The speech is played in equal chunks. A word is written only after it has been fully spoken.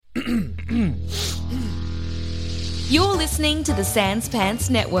You're listening to the Sans Pants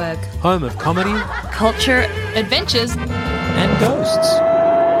Network. Home of comedy Culture, adventures, and ghosts.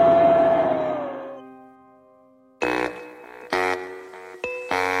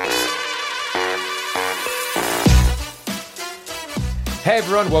 Hey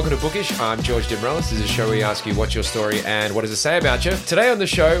everyone, welcome to Bookish. I'm George Dimrellis. This is a show where we ask you what's your story and what does it say about you. Today on the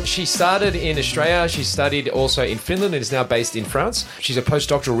show, she started in Australia, she studied also in Finland and is now based in France. She's a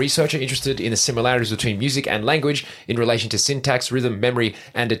postdoctoral researcher interested in the similarities between music and language in relation to syntax, rhythm, memory,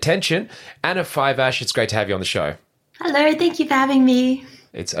 and attention. Anna Fiveash, it's great to have you on the show. Hello, thank you for having me.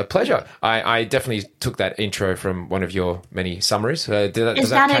 It's a pleasure. I definitely took that intro from one of your many summaries. It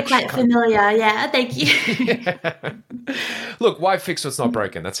sounded quite familiar. Yeah, thank you. Look, why fix what's not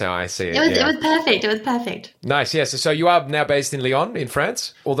broken? That's how I see it. It was perfect. It was perfect. Nice, yes. So you are now based in Lyon, in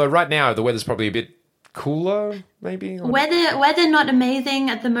France. Although right now the weather's probably a bit cooler, maybe? Weather not amazing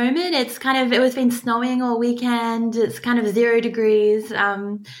at the moment. It's it's been snowing all weekend. It's kind of 0 degrees.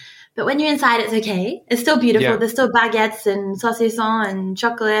 But when you're inside, it's okay. It's still beautiful. Yeah. There's still baguettes and saucisson and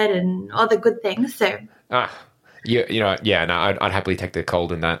chocolate and all the good things. So I'd happily take the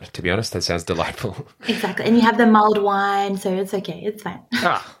cold in that, to be honest. That sounds delightful. exactly. And you have the mulled wine, so it's okay. It's fine.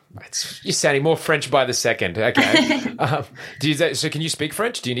 You're sounding more French by the second. Okay. So can you speak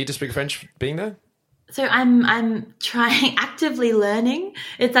French? Do you need to speak French being there? So I'm trying, actively learning.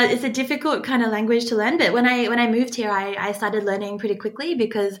 It's a difficult kind of language to learn, but when I moved here, I started learning pretty quickly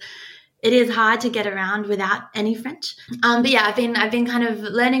because it is hard to get around without any French. But yeah, I've been kind of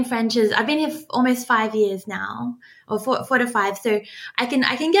learning French. I've been here for almost 5 years now, or 4 to 5. So I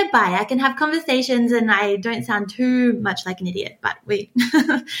can get by. I can have conversations, and I don't sound too much like an idiot. But we're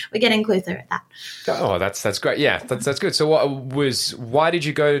getting closer at that. Oh, that's great. Yeah, that's good. So why did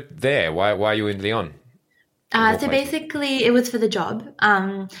you go there? Why are you in Lyon? So basically it was for the job.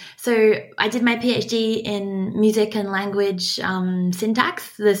 So I did my PhD in music and language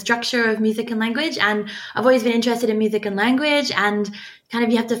syntax, the structure of music and language. And I've always been interested in music and language, and kind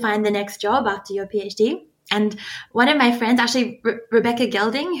of you have to find the next job after your PhD. And one of my friends, actually Rebecca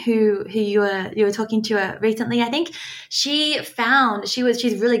Gelding, who you were talking to recently, I think, she's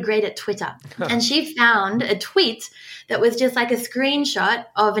really great at Twitter. And she found a tweet that was just like a screenshot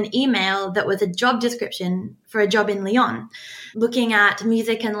of an email that was a job description for a job in Lyon, looking at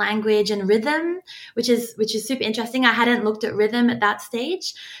music and language and rhythm, which is super interesting. I hadn't looked at rhythm at that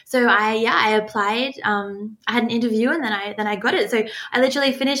stage. So I applied. I had an interview, and then I got it. So I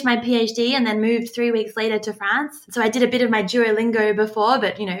literally finished my PhD and then moved 3 weeks later to France. So I did a bit of my Duolingo before,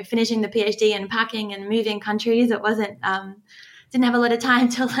 but finishing the PhD and packing and moving countries, it wasn't didn't have a lot of time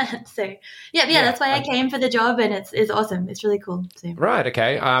to learn. So yeah, that's why I came for the job, and it's awesome. It's really cool. So. Right.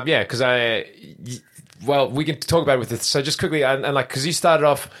 Okay. Because we can talk about it with this. So just quickly, and because you started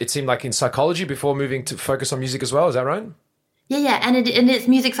off, it seemed like in psychology before moving to focus on music as well. Is that right? Yeah, and it's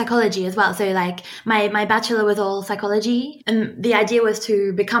music psychology as well. So like my bachelor was all psychology, and the idea was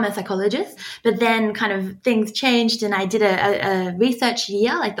to become a psychologist. But then kind of things changed, and I did a research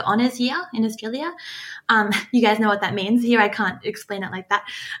year, like the honors year in Australia. You guys know what that means. Here I can't explain it like that.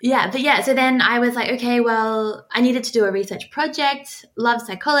 So then I was like, okay, well, I needed to do a research project. Love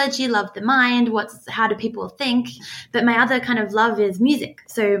psychology, love the mind. How do people think? But my other kind of love is music.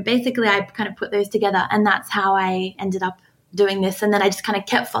 So basically I kind of put those together, and that's how I ended up doing this. And then I just kind of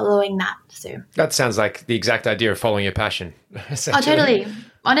kept following that. So that sounds like the exact idea of following your passion. Oh, totally.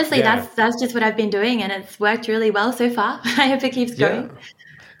 Honestly, that's just what I've been doing, and it's worked really well so far. I hope it keeps going. Yeah.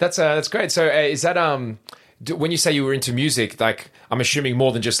 That's great. So is that when you say you were into music, like I'm assuming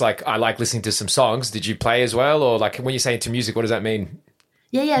more than just like I like listening to some songs. Did you play as well, or like when you say into music, what does that mean?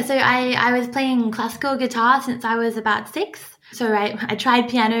 Yeah. So I was playing classical guitar since I was about 6. So I tried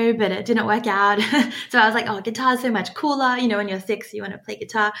piano, but it didn't work out. So I was like, oh, guitar is so much cooler. When you're 6, you want to play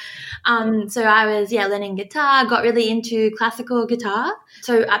guitar. So I was, learning guitar, got really into classical guitar.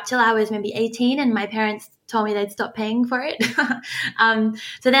 So up till I was maybe 18, and my parents told me they'd stop paying for it.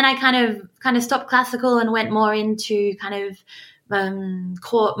 So then I kind of stopped classical and went more into kind of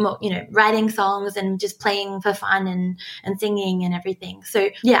writing songs and just playing for fun and singing and everything. So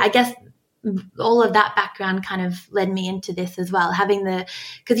yeah, I guess all of that background kind of led me into this as well,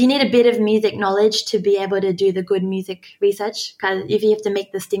 because you need a bit of music knowledge to be able to do the good music research, because if you have to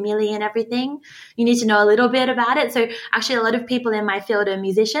make the stimuli and everything, you need to know a little bit about it. So actually a lot of people in my field are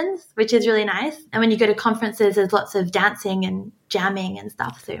musicians, which is really nice. And when you go to conferences, there's lots of dancing and jamming and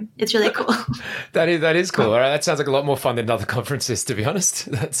stuff. So it's really cool. That is cool. All right. That sounds like a lot more fun than other conferences, to be honest.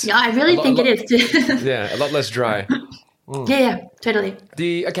 I really think it is too. Yeah, a lot less dry. Yeah, totally.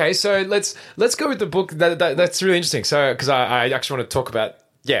 So let's go with the book. That's really interesting. So because I actually want to talk about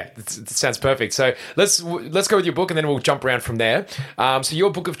Yeah, it sounds perfect. So let's go with your book, and then we'll jump around from there. So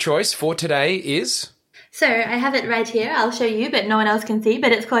your book of choice for today is? So I have it right here. I'll show you, but no one else can see.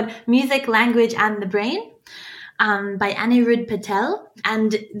 But it's called Music, Language and the Brain by Anirudh Patel.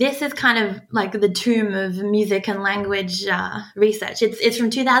 And this is kind of like the tomb of music and language research. It's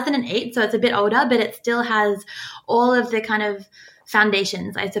from 2008, so it's a bit older, but it still has all of the kind of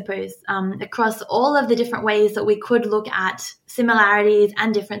foundations, I suppose, across all of the different ways that we could look at similarities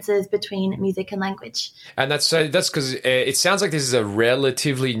and differences between music and language. And that's because it sounds like this is a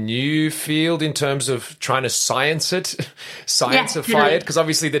relatively new field in terms of trying to scienceify it, because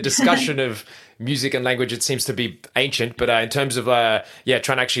obviously the discussion of music and language, it seems to be ancient, but in terms of trying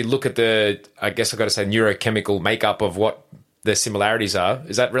to actually look at the, I guess I've got to say, neurochemical makeup of what the similarities are,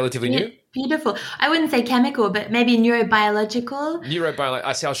 is that relatively new? Beautiful. I wouldn't say chemical, but maybe neurobiological. I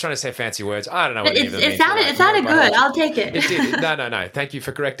was trying to say fancy words. I don't know what it sounded good. I'll take it. It did. No. Thank you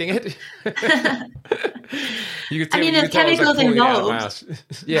for correcting it. There's chemicals involved.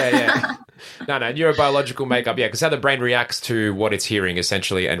 Yeah. No. Neurobiological makeup. Yeah, because how the brain reacts to what it's hearing,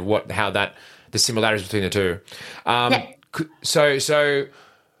 essentially, and the similarities between the two. So,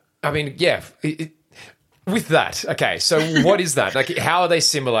 I mean, yeah. With that, okay, so what is that? Like, how are they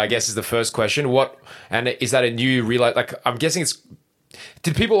similar, I guess, is the first question. And is that a new like, I'm guessing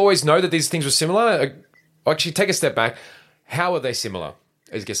did people always know that these things were similar? Actually, take a step back. How are they similar,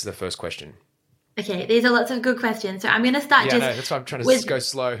 I guess, is the first question. Okay, these are lots of good questions. So I'm going to start that's why I'm trying to go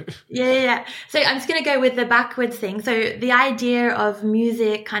slow. Yeah. So I'm just going to go with the backwards thing. So the idea of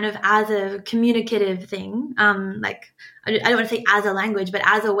music kind of as a communicative thing, like I don't want to say as a language, but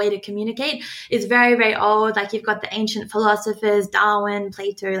as a way to communicate is very, very old. Like you've got the ancient philosophers, Darwin,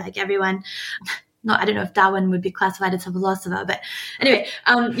 Plato, like everyone. I don't know if Darwin would be classified as a philosopher, but anyway,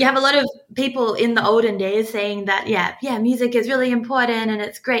 you have a lot of people in the olden days saying that, music is really important and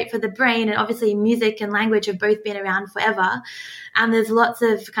it's great for the brain. And obviously music and language have both been around forever. And there's lots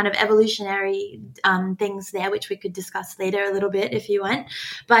of kind of evolutionary things there, which we could discuss later a little bit if you want.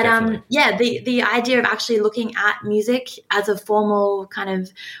 But the idea of actually looking at music as a formal kind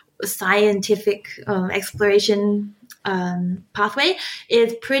of scientific exploration pathway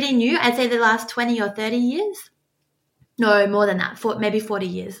is pretty new. I'd say the last 20 or 30 years. No, more than that, maybe 40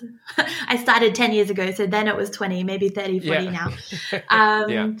 years. I started 10 years ago, so then it was 20, maybe 30, 40 now.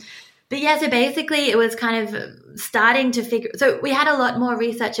 But so basically it was kind of starting to figure. So we had a lot more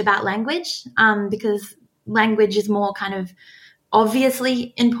research about language because language is more kind of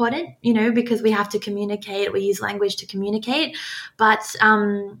obviously important, because we have to communicate. We use language to communicate. But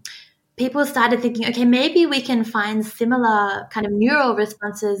people started thinking, okay, maybe we can find similar kind of neural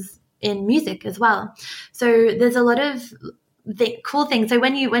responses in music as well. So there's a lot of cool things. So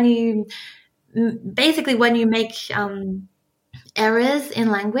when you make errors in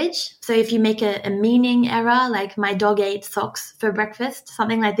language, so if you make a meaning error, like my dog ate socks for breakfast,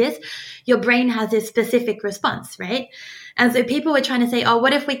 something like this, your brain has this specific response, right? And so people were trying to say,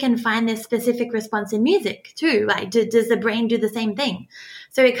 what if we can find this specific response in music too? Like, does the brain do the same thing?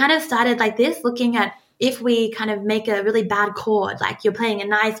 So it kind of started like this, looking at if we kind of make a really bad chord, like you're playing a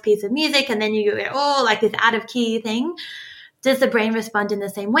nice piece of music and then you go, like this out of key thing, does the brain respond in the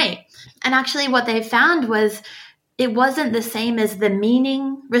same way? And actually what they found was it wasn't the same as the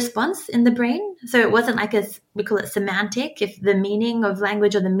meaning response in the brain. So it wasn't like we call it semantic, if the meaning of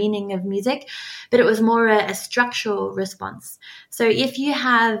language or the meaning of music, but it was more a structural response. So if you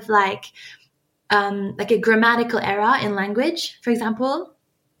have like a grammatical error in language, for example,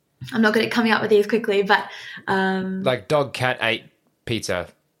 I'm not good at coming up with these quickly, but like dog, cat, ate pizza,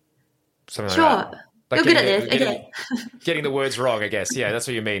 something sure. like that. Like you're good at this. Okay. Getting the words wrong, I guess. Yeah, that's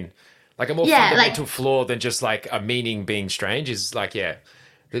what you mean. Like a more fundamental flaw than just like a meaning being strange is like,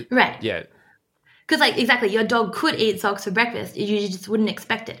 right. Yeah. Because exactly, your dog could eat socks for breakfast. You just wouldn't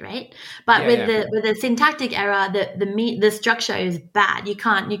expect it, right? But with the syntactic error, the structure is bad. You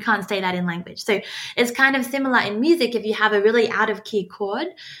can't say that in language. So it's kind of similar in music. If you have a really out of key chord,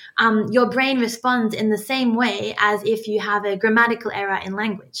 your brain responds in the same way as if you have a grammatical error in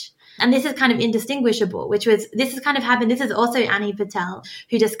language. And this is kind of indistinguishable, this has kind of happened. This is also Ani Patel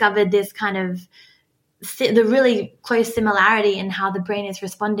who discovered this kind of the really close similarity in how the brain is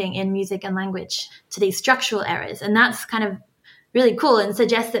responding in music and language to these structural errors. And that's kind of really cool and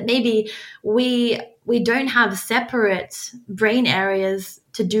suggests that maybe we don't have separate brain areas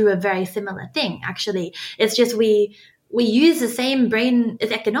to do a very similar thing, actually. It's just we use the same brain.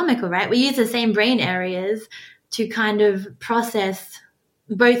 It's economical, right? We use the same brain areas to kind of process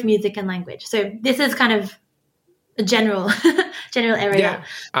both music and language. So this is kind of a general area.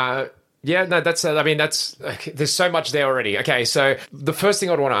 Yeah. Yeah, no, that's. I mean, that's. There's so much there already. Okay, so the first thing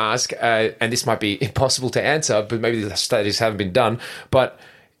I'd want to ask, and this might be impossible to answer, but maybe the studies haven't been done. But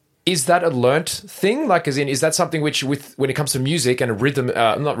is that a learnt thing? Like, as in, is that something which, when it comes to music and rhythm,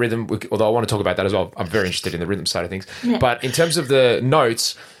 not rhythm, although I want to talk about that as well. I'm very interested in the rhythm side of things. Yeah. But in terms of the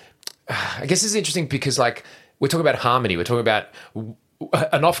notes, I guess it's interesting because, like, we're talking about harmony. We're talking about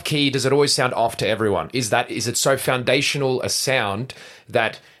an off key. Does it always sound off to everyone? Is it so foundational a sound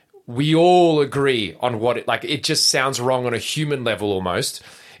that we all agree on what it just sounds wrong on a human level almost?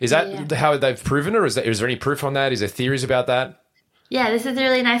 Is that how they've proven it, or is there any proof on that? Is there theories about that? Yeah, this is a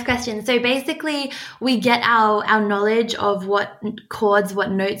really nice question. So basically, we get our knowledge of what chords,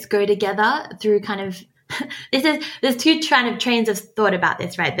 what notes go together through kind of there's two kind of trains of thought about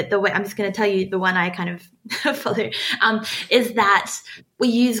this, right? But the way I'm just going to tell you the one I kind of follow is that we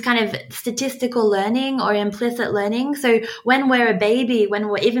use kind of statistical learning or implicit learning. So when we're a baby,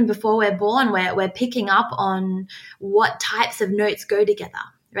 even before we're born, we're picking up on what types of notes go together.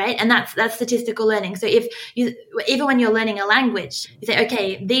 Right. And that's statistical learning. So even when you're learning a language, you say,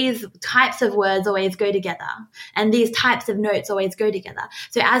 okay, these types of words always go together and these types of notes always go together.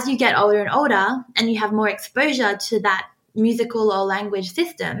 So as you get older and older and you have more exposure to that musical or language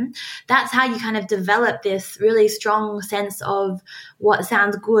system, that's how you kind of develop this really strong sense of what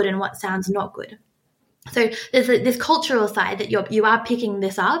sounds good and what sounds not good. So there's this cultural side that you are picking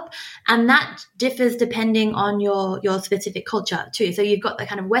this up, and that differs depending on your specific culture too. So you've got the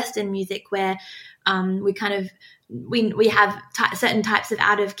kind of Western music where we have certain types of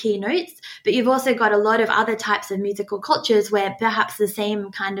out of key notes, but you've also got a lot of other types of musical cultures where perhaps the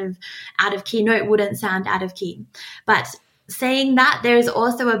same kind of out of key note wouldn't sound out of key. But saying that, there is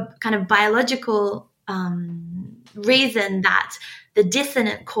also a kind of biological reason that the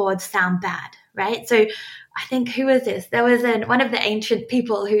dissonant chords sound bad. Right. So I think, who was this? There was one of the ancient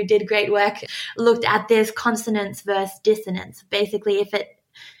people who did great work, looked at this consonance versus dissonance. Basically, if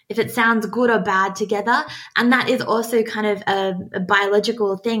it sounds good or bad together. And that is also kind of a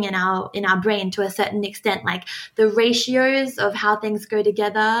biological thing in our brain to a certain extent, like the ratios of how things go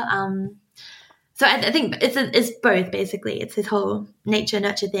together. So I think it's both, basically. It's this whole nature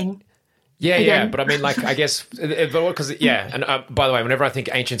nurture thing. Yeah, but I mean, like, I guess, because, and by the way, whenever I think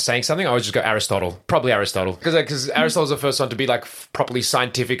ancient saying something, I always just go Aristotle, probably Aristotle, because Aristotle's the first one to be, like, properly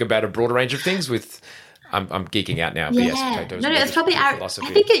scientific about a broader range of things with, I'm geeking out now, but yes, no, it's probably philosophy.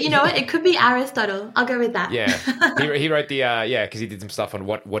 I think it could be Aristotle. I'll go with that. Yeah, he wrote the because he did some stuff on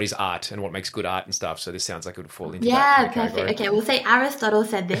what is art and what makes good art and stuff. So this sounds like it would fall into that. Yeah, perfect. Okay, we'll say Aristotle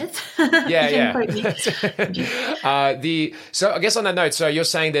said this. Yeah. So I guess on that note, so you're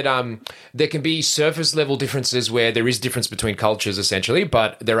saying that there can be surface level differences where there is difference between cultures essentially,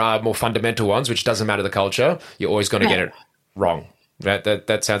 but there are more fundamental ones which doesn't matter the culture. You're always going to get it wrong.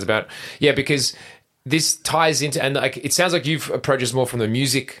 That sounds about because this ties into, and like it sounds like you've approached this more from the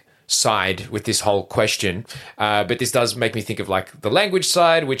music side with this whole question, but this does make me think of like the language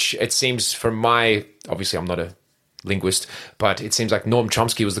side, which it seems from obviously I'm not a linguist, but it seems like Noam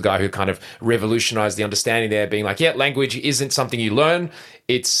Chomsky was the guy who kind of revolutionized the understanding there, being like, language isn't something you learn.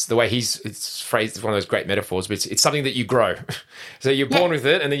 It's the way it's phrased, it's one of those great metaphors, but it's something that you grow. So you're born with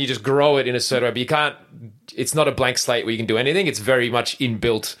it and then you just grow it in a certain way, but it's not a blank slate where you can do anything. It's very much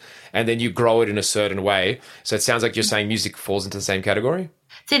inbuilt and then you grow it in a certain way. So it sounds like you're saying music falls into the same category.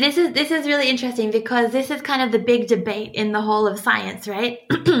 So this is really interesting because this is kind of the big debate in the whole of science, right?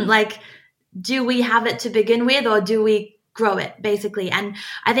 Like, do we have it to begin with or do we grow it, basically? And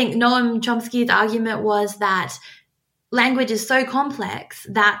I think Noam Chomsky's argument was that language is so complex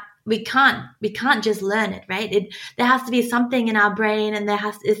that we can't just learn it, right? There has to be something in our brain, and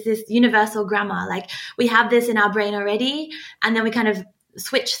it's this universal grammar. Like, we have this in our brain already, and then we kind of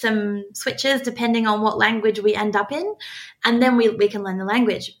switch some switches depending on what language we end up in, and then we can learn the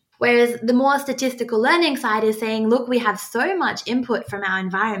language. Whereas the more statistical learning side is saying, look, we have so much input from our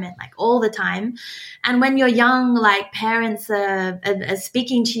environment, like all the time. And when you're young, like parents are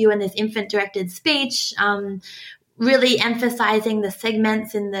speaking to you in this infant-directed speech, really emphasizing the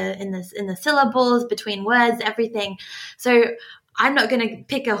segments in the syllables between words, everything. So I'm not going to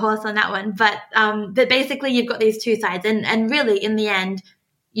pick a horse on that one, but basically you've got these two sides, and really in the end,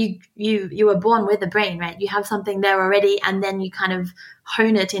 you were born with a brain, right? You have something there already, and then you kind of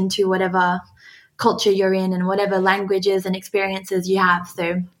hone it into whatever culture you're in and whatever languages and experiences you have.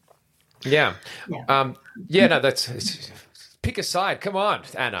 So that's pick a side. Come on,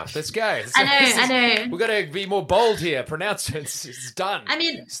 Anna, let's go. I know. We've got to be more bold here. Pronouncements, it's done. I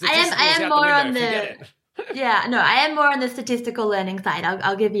mean, I am more on Yeah, no, I am more on the statistical learning side.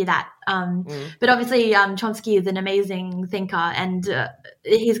 I'll give you that. But obviously, Chomsky is an amazing thinker, and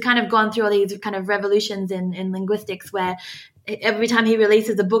he's kind of gone through all these kind of revolutions in linguistics, where every time he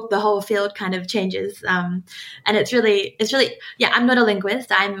releases a book, the whole field kind of changes. And it's really, yeah. I'm not a linguist.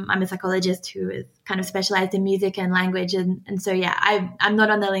 I'm a psychologist who is kind of specialized in music and language, and so yeah, I'm not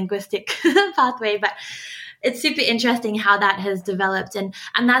on the linguistic pathway, but it's super interesting how that has developed. And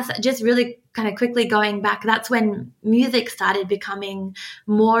that's just really kind of quickly going back. That's when music started becoming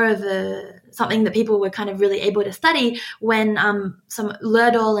more of something that people were kind of really able to study, when some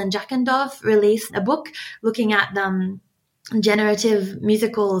Lerdahl and Jackendorf released a book looking at generative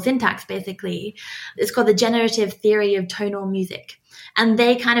musical syntax, basically. It's called The Generative Theory of Tonal Music. And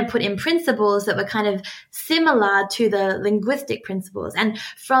they kind of put in principles that were kind of similar to the linguistic principles. And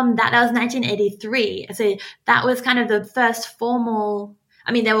from that was 1983. So that was kind of the first formal,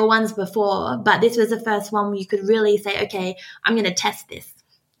 I mean, there were ones before, but this was the first one where you could really say, okay, I'm going to test this.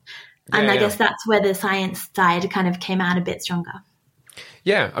 And I guess that's where the science side kind of came out a bit stronger.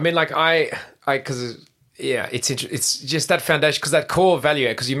 Yeah. I mean, like because it's just that foundation, because that core value,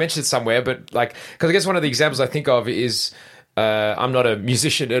 because you mentioned it somewhere, but like, because I guess one of the examples I think of is, I'm not a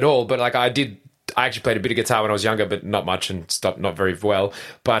musician at all, but like I actually played a bit of guitar when I was younger, but not much, and stopped not very well.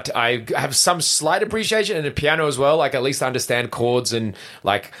 But I have some slight appreciation, and the piano as well. Like, at least I understand chords and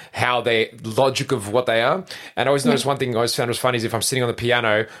like how logic of what they are. And I always noticed one thing I always found was funny is if I'm sitting on the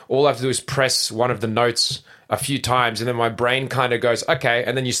piano, all I have to do is press one of the notes a few times, and then my brain kind of goes, okay,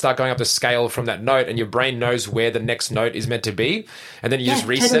 and then you start going up the scale from that note, and your brain knows where the next note is meant to be, and then you just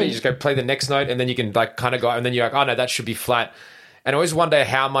reset it, you just go play the next note, and then you can like kind of go, and then you're like, oh no, that should be flat. And I always wonder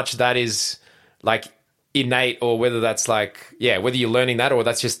how much that is like innate, or whether that's like, whether you're learning that, or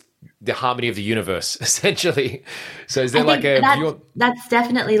that's just the harmony of the universe, essentially. So is there like that's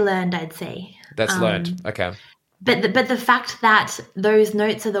definitely learned, I'd say. That's learned, okay. But the fact that those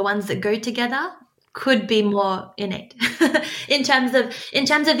notes are the ones that go together could be more innate in terms of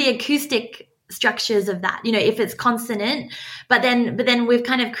the acoustic structures of that, if it's consonant, but then we've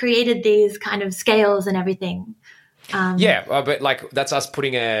kind of created these kind of scales and everything. But like that's us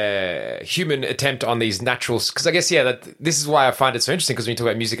putting a human attempt on these naturals, because I guess this is why I find it so interesting, because when you talk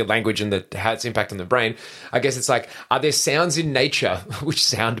about music and language and how its impact on the brain, I guess it's like, are there sounds in nature which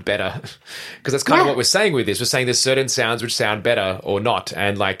sound better? Because that's kind of what we're saying with this. We're saying there's certain sounds which sound better or not,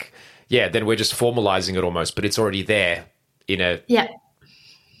 and like then we're just formalizing it almost, but it's already there in a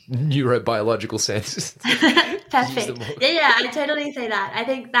neurobiological sense. Perfect. Yeah, I totally say that. I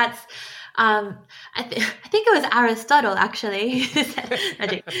think that's I think it was Aristotle actually who said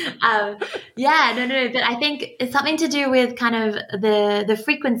magic. But I think it's something to do with kind of the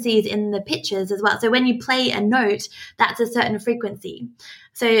frequencies in the pitches as well. So when you play a note, that's a certain frequency.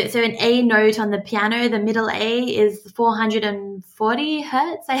 So an A note on the piano, the middle A is 440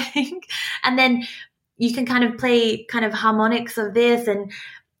 hertz, I think. And then you can kind of play kind of harmonics of this, and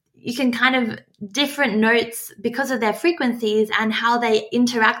you can kind of different notes because of their frequencies and how they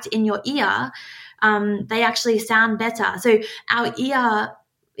interact in your ear. They actually sound better. So our ear,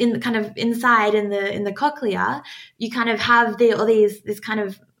 in the kind of inside in the cochlea, you kind of have this kind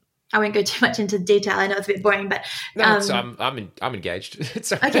of, I won't go too much into detail. I know it's a bit boring, but I'm engaged.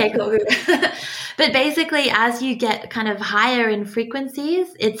 Okay, cool. But basically, as you get kind of higher in frequencies,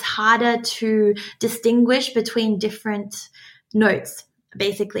 it's harder to distinguish between different notes,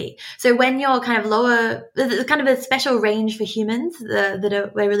 basically. So when you're kind of lower, there's kind of a special range for humans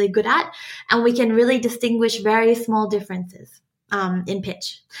that we're really good at, and we can really distinguish very small differences in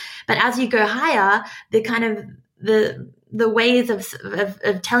pitch. But as you go higher, the kind of the ways of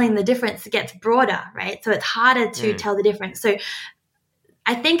telling the difference gets broader, right? So it's harder to tell the difference. So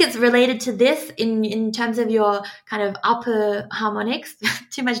I think it's related to this in terms of your kind of upper harmonics.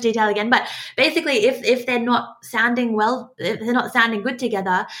 Too much detail again, but basically, if they're not sounding well, if they're not sounding good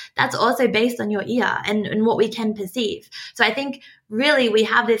together, that's also based on your ear and what we can perceive. So I think really we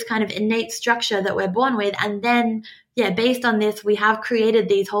have this kind of innate structure that we're born with, and then based on this, we have created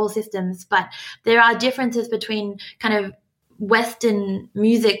these whole systems. But there are differences between kind of Western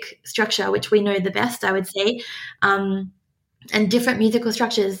music structure, which we know the best, I would say, and different musical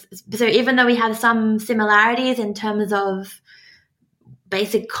structures. So even though we have some similarities in terms of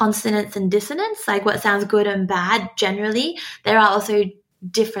basic consonants and dissonance, like what sounds good and bad generally, there are also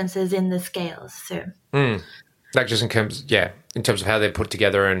differences in the scales. So that just in terms of how they're put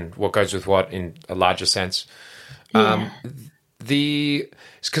together and what goes with what in a larger sense. Because the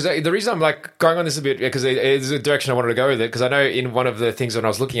reason I'm like going on this a bit, because there's a direction I wanted to go with it, because I know in one of the things when I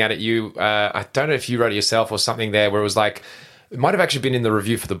was looking at it, I don't know if you wrote it yourself or something there where it was like, it might have actually been in the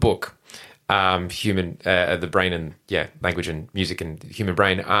review for the book, human, the brain and language and music and human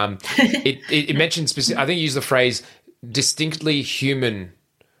brain. It mentioned specific. I think you used the phrase distinctly human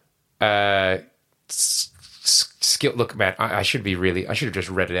skill. Look, Matt, I should have just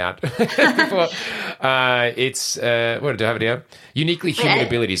read it out before. It's what do I have it here? Uniquely human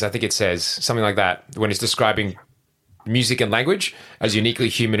abilities. I think it says something like that when it's describing music and language as uniquely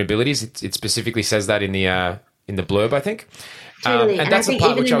human abilities. It specifically says that in the blurb, I think. Totally. And that's I think the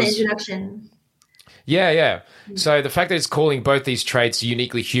part even which in I the was. introduction. Yeah. So the fact that it's calling both these traits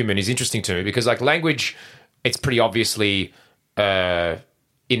uniquely human is interesting to me because, like, language, it's pretty obviously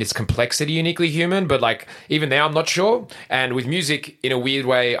in its complexity uniquely human, but like even now I'm not sure. And with music, in a weird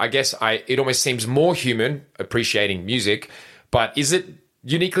way, I guess it almost seems more human appreciating music, but is it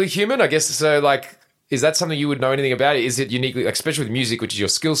uniquely human? I guess so. Like, is that something you would know anything about? Is it uniquely, like, especially with music, which is your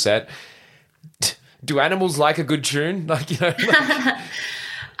skill set? Do animals like a good tune? Like, you know.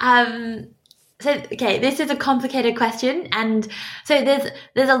 Okay, this is a complicated question, and so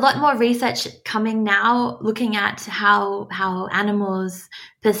there's a lot more research coming now looking at how animals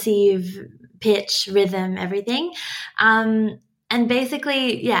perceive pitch, rhythm, everything, and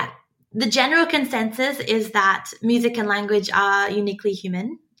basically, the general consensus is that music and language are uniquely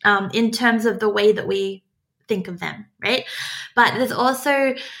human in terms of the way that we think of them, right? But there's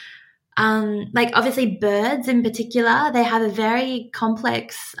also like obviously birds in particular, they have a very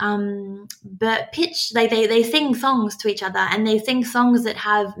complex bird pitch. They sing songs to each other, and they sing songs that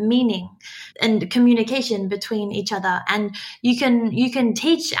have meaning and communication between each other. And you can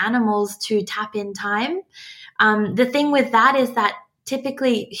teach animals to tap in time. The thing with that is that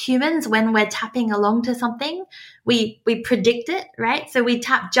typically humans, when we're tapping along to something, we predict it, right? So we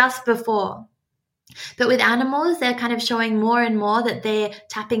tap just before. But with animals, they're kind of showing more and more that they're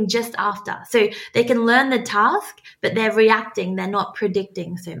tapping just after. So they can learn the task, but they're reacting. They're not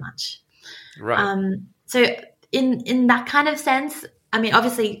predicting so much. Right. So in that kind of sense, I mean,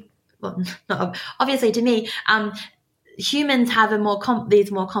 obviously, well, not obviously to me, humans have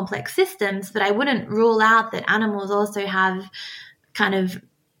these more complex systems, but I wouldn't rule out that animals also have kind of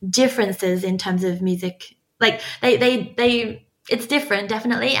differences in terms of music. Like it's different,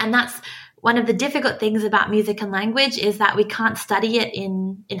 definitely, and that's one of the difficult things about music and language is that we can't study it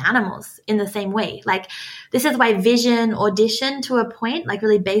in animals in the same way. Like, this is why vision, audition to a point, like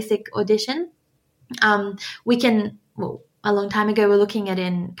really basic audition, we can, well, a long time ago, we're looking at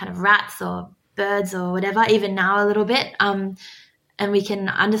in kind of rats or birds or whatever, even now a little bit, and we can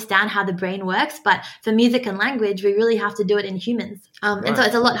understand how the brain works. But for music and language, we really have to do it in humans. Right. And so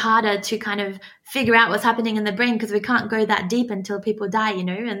it's a lot harder to kind of figure out what's happening in the brain because we can't go that deep until people die, you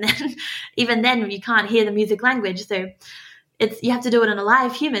know, and then even then you can't hear the music language. So you have to do it on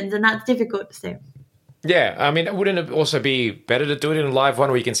alive humans, and that's difficult. So. Yeah, I mean, wouldn't it also be better to do it in a live one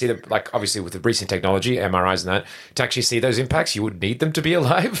where you can see the, like, obviously with the recent technology, MRIs and that, to actually see those impacts, you would need them to be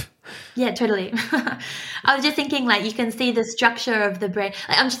alive? Yeah, totally. I was just thinking, like, you can see the structure of the brain.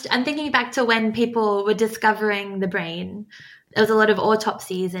 Like, I'm thinking back to when people were discovering the brain. There was a lot of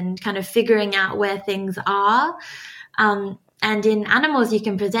autopsies and kind of figuring out where things are. And in animals, you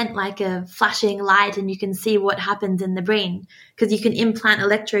can present like a flashing light and you can see what happens in the brain because you can implant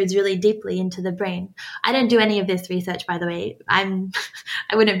electrodes really deeply into the brain. I don't do any of this research, by the way. I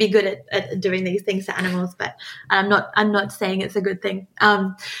wouldn't be good at doing these things to animals, but I'm not saying it's a good thing.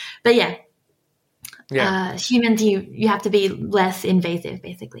 But humans, you have to be less invasive,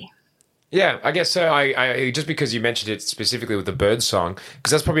 basically. Yeah, I guess so. I just because you mentioned it specifically with the bird song, because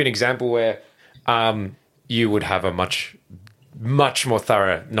that's probably an example where you would have a much more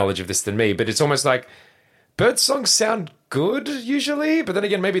thorough knowledge of this than me, but it's almost like bird songs sound good usually, but then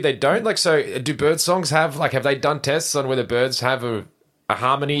again, maybe they don't. Like, so do bird songs have they done tests on whether birds have a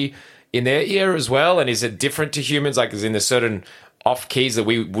harmony in their ear as well? And is it different to humans? Like, is in the certain off keys that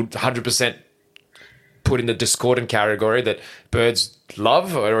we would 100% put in the discordant category that birds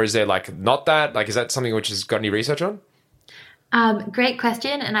love, or is there like not that? Like, is that something which has got any research on? Great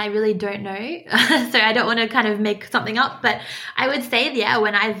question, and I really don't know. So I don't want to kind of make something up, but I would say,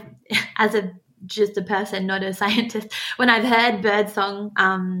 when I've, as just a person, not a scientist, when I've heard bird song,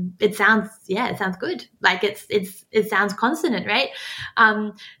 it sounds good. Like it sounds consonant, right?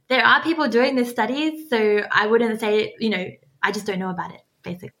 There are people doing this studies, so I wouldn't say, I just don't know about it,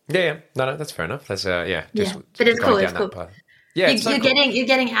 basically. Yeah. No, that's fair enough. That's but it's cool. It's cool. Yeah, you're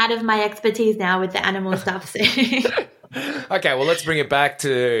getting out of my expertise now with the animal stuff. So. Okay, well, let's bring it back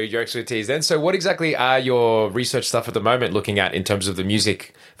to your expertise then. So what exactly are your research stuff at the moment looking at in terms of the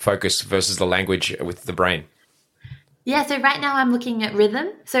music focus versus the language with the brain? Yeah, so right now I'm looking at rhythm.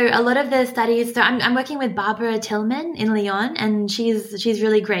 So a lot of the studies, so I'm working with Barbara Tillman in Lyon, and she's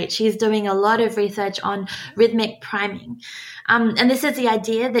really great. She's doing a lot of research on rhythmic priming. And this is the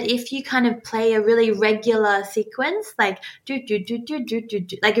idea that if you kind of play a really regular sequence, like do, do, do, do, do, do,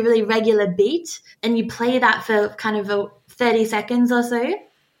 do, like a really regular beat, and you play that for kind of 30 seconds or so,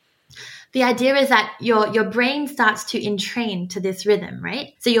 the idea is that your brain starts to entrain to this rhythm, right?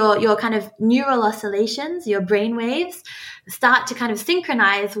 So your kind of neural oscillations, your brain waves, start to kind of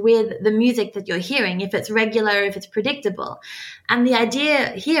synchronize with the music that you're hearing, if it's regular, if it's predictable. And the idea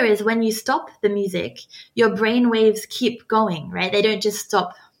here is when you stop the music, your brain waves keep going, right? They don't just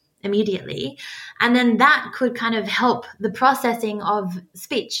stop immediately. And then that could kind of help the processing of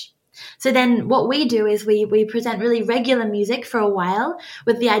speech. So then what we do is we present really regular music for a while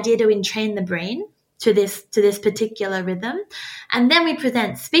with the idea to entrain the brain to this particular rhythm. And then we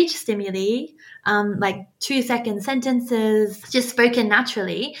present speech stimuli, like 2-second sentences, just spoken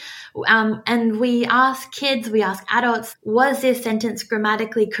naturally. And we ask kids, we ask adults, was this sentence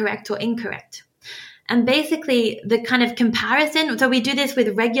grammatically correct or incorrect? And basically the kind of comparison, so we do this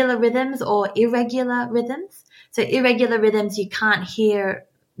with regular rhythms or irregular rhythms. So irregular rhythms, you can't hear,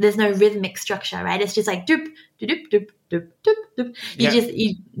 there's no rhythmic structure, right? It's just like doop, doop, doop, doop, doop,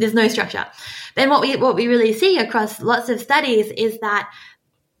 doop. There's no structure. Then what we really see across lots of studies is that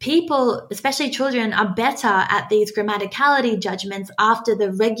people, especially children, are better at these grammaticality judgments after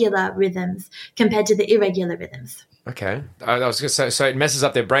the regular rhythms compared to the irregular rhythms. Okay. I was going to say, so it messes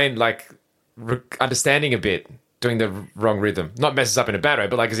up their brain, like understanding a bit, doing the wrong rhythm. Not messes up in a bad way,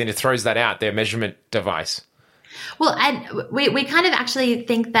 but like as in it throws that out, their measurement device. Well, and we kind of actually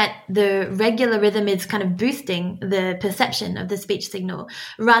think that the regular rhythm is kind of boosting the perception of the speech signal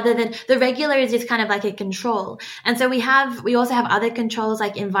rather than the regular is just kind of like a control. And so we also have other controls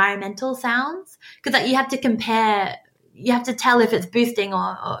like environmental sounds, because like you have to compare, you have to tell if it's boosting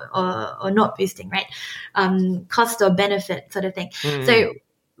or not boosting, right? Cost or benefit sort of thing. Mm-hmm. So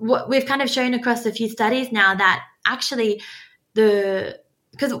what we've kind of shown across a few studies now that actually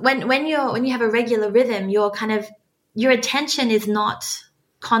because when you have a regular rhythm, your attention is not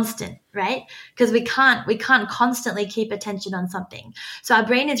constant, right? Because we can't constantly keep attention on something. So our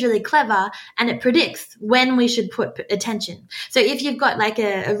brain is really clever and it predicts when we should put attention. So if you've got like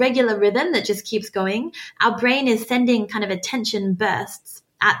a regular rhythm that just keeps going, our brain is sending kind of attention bursts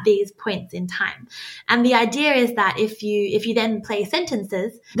at these points in time. And the idea is that if you then play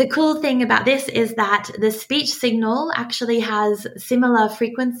sentences, the cool thing about this is that the speech signal actually has similar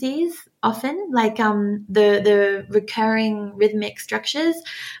frequencies often, like the recurring rhythmic structures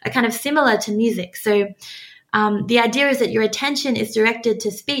are kind of similar to music. So the idea is that your attention is directed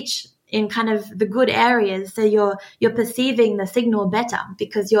to speech in kind of the good areas, so you're perceiving the signal better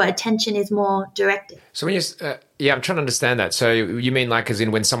because your attention is more directed. So when I'm trying to understand that. So you mean like as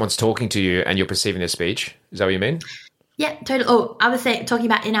in when someone's talking to you and you're perceiving their speech? Is that what you mean? Yeah, totally. Oh, I was talking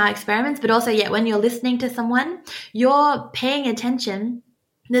about in our experiments, but also when you're listening to someone, you're paying attention.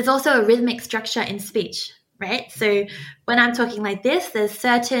 There's also a rhythmic structure in speech, right? So when I'm talking like this, there's a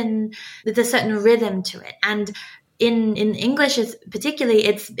certain rhythm to it, and in English, particularly,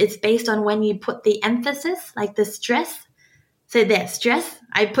 it's based on when you put the emphasis, like the stress. So there's stress.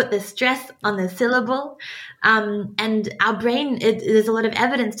 I put the stress on the syllable. And our brain, there's a lot of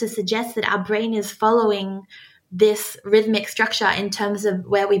evidence to suggest that our brain is following this rhythmic structure in terms of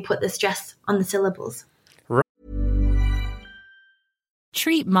where we put the stress on the syllables.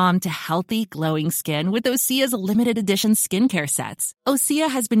 Treat mom to healthy, glowing skin with Osea's limited edition skincare sets. Osea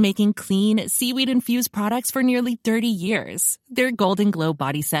has been making clean, seaweed-infused products for nearly 30 years. Their Golden Glow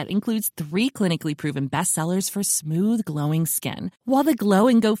body set includes 3 clinically proven bestsellers for smooth, glowing skin, while the Glow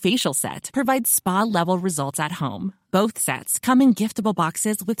and Go facial set provides spa-level results at home. Both sets come in giftable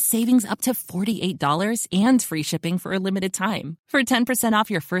boxes with savings up to $48 and free shipping for a limited time. For 10%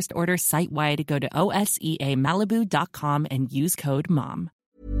 off your first order site-wide, go to OSEAMalibu.com and use code MOM.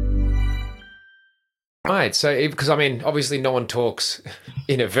 Right. So, because I mean, obviously no one talks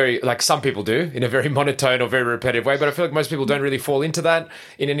in a very, like some people do, in a very monotone or very repetitive way, but I feel like most people don't really fall into that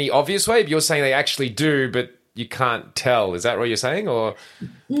in any obvious way. But you're saying they actually do, but you can't tell. Is that what you're saying? Or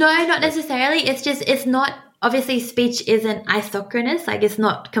no, not necessarily. It's not, obviously speech isn't isochronous. Like it's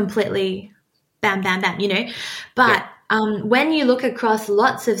not completely bam, bam, bam, but when you look across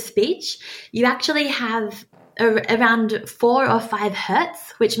lots of speech, you actually have around 4 or 5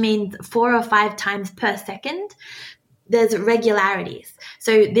 hertz, which means 4 or 5 times per second. There's regularities.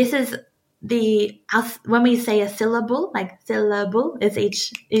 So this is when we say a syllable, like syllable is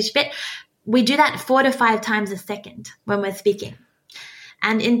each bit, we do that 4 to 5 times a second when we're speaking.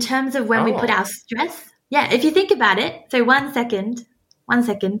 And in terms of when we put our stress Yeah, if you think about it, so 1 second.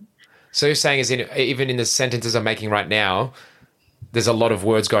 So you're saying even in the sentences I'm making right now, there's a lot of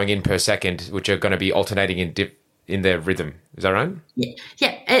words going in per second, which are going to be alternating in their rhythm. Is that right?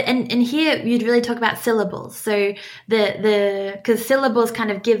 Yeah. And here you'd really talk about syllables. So because syllables kind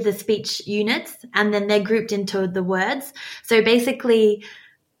of give the speech units, and then they're grouped into the words. So basically,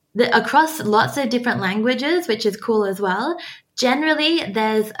 across lots of different languages, which is cool as well, generally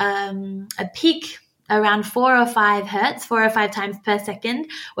there's a peak around 4 or 5 hertz, 4 or 5 times per second,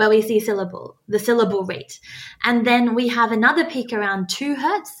 where we see the syllable rate. And then we have another peak around 2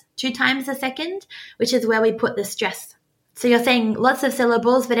 hertz, 2 times a second, which is where we put the stress. So you're saying lots of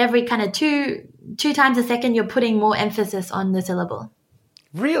syllables, but every kind of two times a second, you're putting more emphasis on the syllable.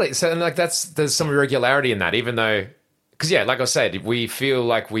 Really? So like there's some irregularity in that, even though, because yeah, like I said, we feel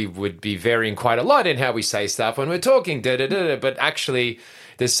like we would be varying quite a lot in how we say stuff when we're talking, but actually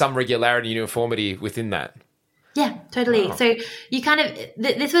there's some regularity and uniformity within that. Yeah, totally. Wow. So you kind of,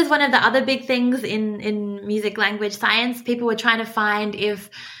 this was one of the other big things in music language science. People were trying to find if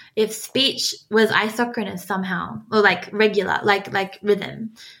speech was isochronous somehow, or like regular, like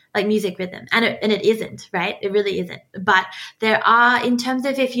rhythm, like music rhythm. And it isn't, right? It really isn't. But there are, in terms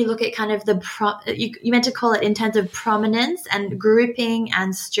of, if you look at kind of you meant to call it in terms of prominence and grouping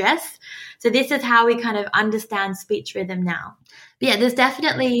and stress. So this is how we kind of understand speech rhythm now. But yeah, there's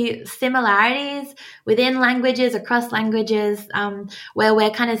definitely similarities within languages, across languages, where we're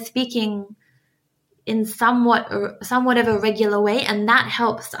kind of speaking in somewhat of a regular way, and that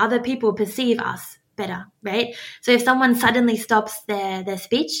helps other people perceive us better, right? So if someone suddenly stops their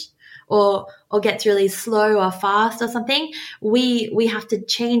speech or gets really slow or fast or something, we have to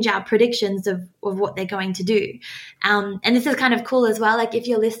change our predictions of what they're going to do. And this is kind of cool as well. Like if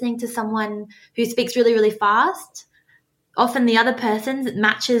you're listening to someone who speaks really, really fast, often the other person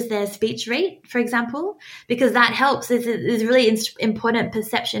matches their speech rate, for example, because that helps. There's a really important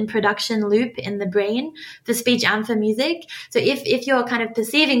perception production loop in the brain for speech and for music. So if you're kind of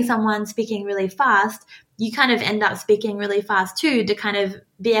perceiving someone speaking really fast, you kind of end up speaking really fast too, to kind of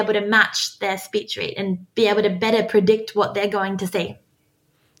be able to match their speech rate and be able to better predict what they're going to say.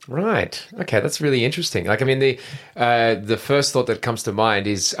 Right. Okay, that's really interesting. Like, I mean, the first thought that comes to mind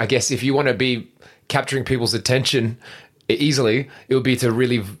is, I guess, if you want to be capturing people's attention easily, it would be to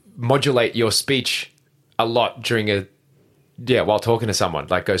really modulate your speech a lot while talking to someone,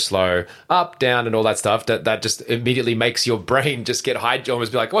 like go slow, up, down, and all that stuff. That just immediately makes your brain just get high,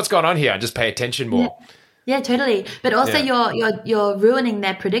 almost be like, what's going on here? And just pay attention more. Yeah, totally. But also you're ruining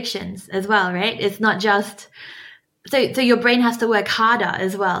their predictions as well, right? It's not just so your brain has to work harder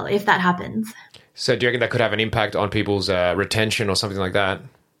as well if that happens. So do you reckon that could have an impact on people's retention or something like that?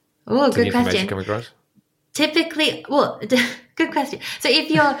 Oh, good question. Coming across? Typically, good question. So if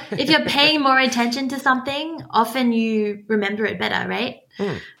you're paying more attention to something, often you remember it better, right?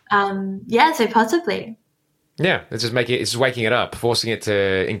 So possibly. Yeah, it's just waking it up, forcing it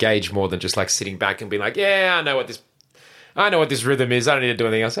to engage more than just like sitting back and being like, yeah, I know what this rhythm is. I don't need to do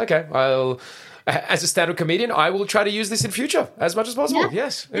anything else. Okay, as a stand-up comedian, I will try to use this in future as much as possible. Yeah.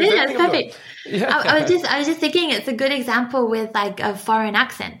 Yes. Yeah, that's perfect. Yeah. I was just thinking it's a good example with like a foreign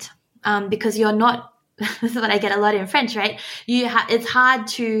accent, because you're not. This is what I get a lot in French, right? It's hard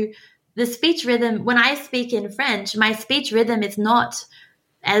to the speech rhythm. When I speak in French, my speech rhythm is not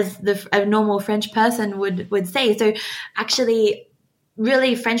as a normal French person would say. So actually,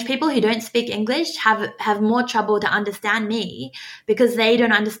 really French people who don't speak English have more trouble to understand me because they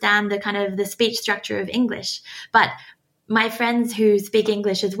don't understand the kind of the speech structure of English. But my friends who speak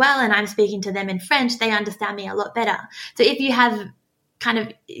English as well, and I'm speaking to them in French, they understand me a lot better. So if you have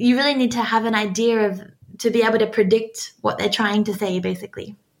you really need to have an idea to be able to predict what they're trying to say,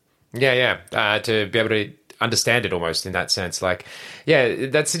 basically. Yeah. To be able to understand it almost in that sense. Like, yeah,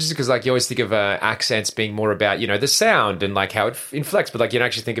 that's interesting because like you always think of accents being more about, the sound and like how it inflects, but like you don't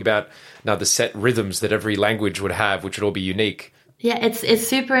actually think about the set rhythms that every language would have, which would all be unique. Yeah, it's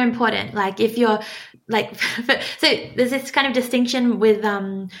super important. Like if you're like, so there's this kind of distinction with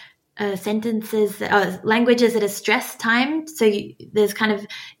languages that are stress timed. So there's kind of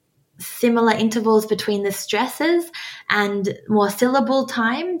similar intervals between the stresses and more syllable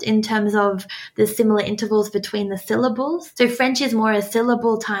timed in terms of the similar intervals between the syllables. So French is more a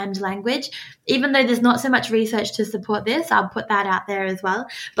syllable timed language, even though there's not so much research to support this. I'll put that out there as well.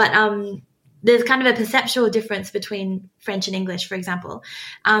 But there's kind of a perceptual difference between French and English, for example.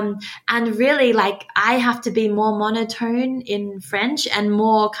 And really, like, I have to be more monotone in French and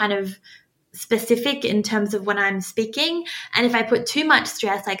more kind of specific in terms of when I'm speaking. And if I put too much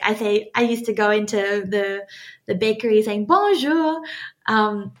stress, like I used to go into the bakery saying bonjour,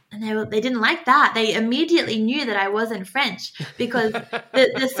 and they didn't like that. They immediately knew that I wasn't French because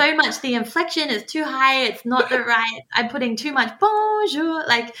there's so much, the inflection is too high. It's not the right, I'm putting too much bonjour.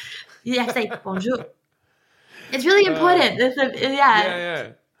 Like you have to say bonjour. It's really important.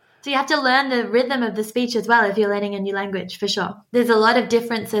 Yeah. So you have to learn the rhythm of the speech as well if you're learning a new language, for sure. There's a lot of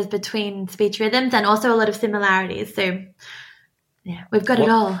differences between speech rhythms and also a lot of similarities. So yeah, we've got it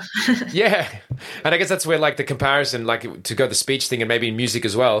all. Yeah. And I guess that's where like the comparison, like to go the speech thing and maybe in music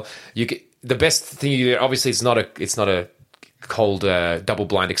as well, the best thing you do, obviously it's not a cold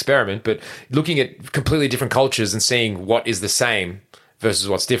double-blind experiment, but looking at completely different cultures and seeing what is the same versus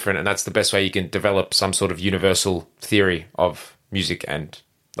what's different. And that's the best way you can develop some sort of universal theory of music and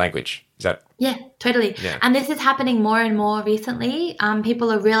language. Is that? Yeah, totally. Yeah. And this is happening more and more recently.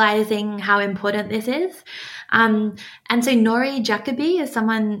 People are realizing how important this is. And so Nori Jacobi is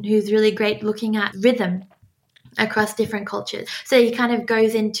someone who's really great looking at rhythm across different cultures. So he kind of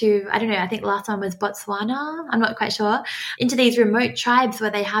goes into, I don't know, I think last one was Botswana, I'm not quite sure, into these remote tribes where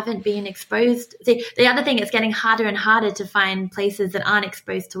they haven't been exposed. See, the other thing, it's getting harder and harder to find places that aren't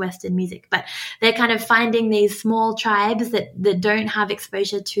exposed to Western music, but they're kind of finding these small tribes that don't have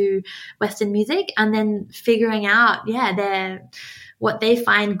exposure to Western music and then figuring out, what they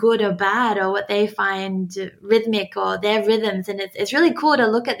find good or bad or what they find rhythmic or their rhythms. And it's really cool to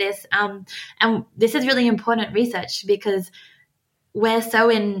look at this. And this is really important research because we're so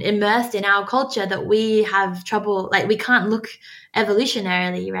immersed in our culture that we have trouble, like we can't look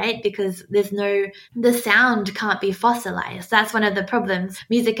evolutionarily, right? Because the sound can't be fossilized. That's one of the problems.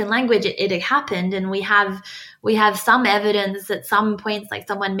 Music and language, it happened, and we have some evidence at some points, like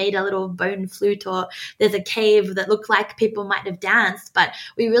someone made a little bone flute or there's a cave that looked like people might have danced, but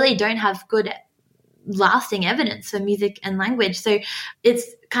we really don't have good lasting evidence for music and language. So it's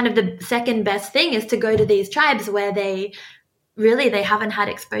kind of the second best thing is to go to these tribes where they haven't had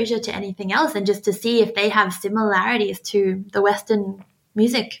exposure to anything else and just to see if they have similarities to the Western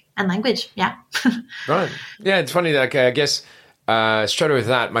music and language. Yeah. Right. Yeah, it's funny that I guess straight away with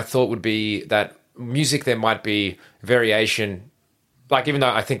that, my thought would be that music, there might be variation, like even though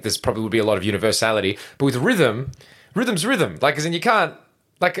I think there's probably would be a lot of universality, but with rhythm's rhythm. Like as in you can't,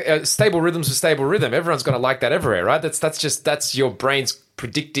 like stable rhythm's a stable rhythm. Everyone's going to like that everywhere, right? That's your brain's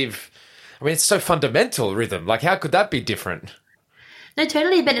predictive. I mean, it's so fundamental rhythm. Like how could that be different? No,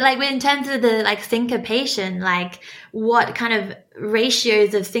 totally. But like in terms of the like syncopation, like what kind of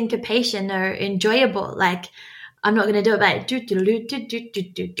ratios of syncopation are enjoyable? Like I'm not going to do it like do do do do do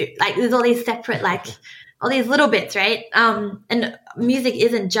do do. Like there's all these separate like all these little bits, right? And music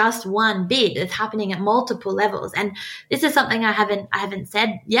isn't just one beat; it's happening at multiple levels. And this is something I haven't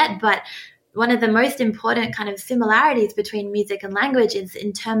said yet, but one of the most important kind of similarities between music and language is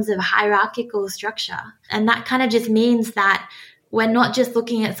in terms of hierarchical structure. And that kind of just means that we're not just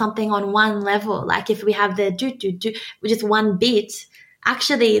looking at something on one level. Like if we have the do-do-do, just one beat,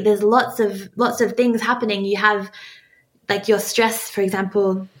 actually there's lots of things happening. You have like your stress, for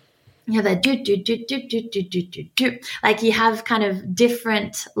example, you have a do-do-do-do-do-do-do-do. Like you have kind of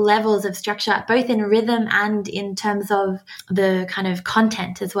different levels of structure, both in rhythm and in terms of the kind of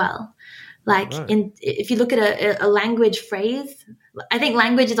content as well. Like if you look at a language phrase, I think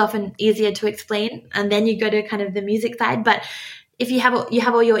language is often easier to explain, and then you go to kind of the music side. But if you have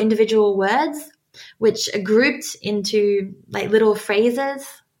all your individual words, which are grouped into like little phrases,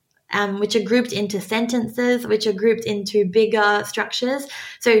 which are grouped into sentences, which are grouped into bigger structures.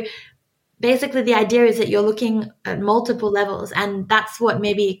 So basically the idea is that you're looking at multiple levels, and that's what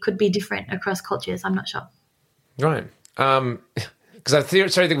maybe could be different across cultures. I'm not sure. Right. Because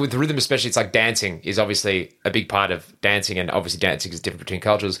I think with rhythm especially, it's like dancing is obviously a big part of dancing, and obviously dancing is different between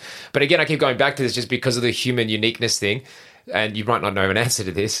cultures. But again, I keep going back to this just because of the human uniqueness thing, and you might not know an answer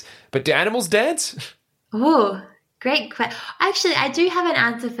to this, but do animals dance? Oh, great question. Actually, I do have an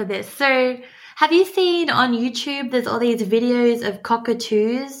answer for this. So have you seen on YouTube, there's all these videos of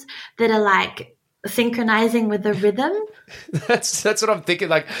cockatoos that are like synchronizing with the rhythm? That's what I'm thinking.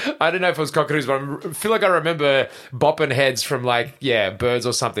 Like, I don't know if it was cockatoos, but I feel like I remember bopping heads from like, birds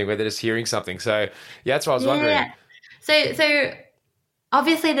or something where they're just hearing something. So yeah, that's what I was wondering. Yeah. So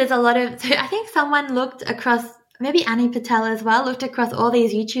obviously there's a lot of, so I think someone looked across, maybe Annie Patel as well, looked across all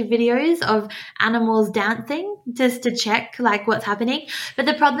these YouTube videos of animals dancing just to check like what's happening. But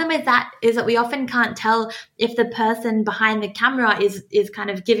the problem with that is that we often can't tell if the person behind the camera is kind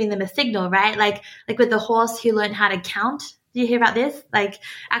of giving them a signal, right? Like with the horse who learned how to count. Do you hear about this? Like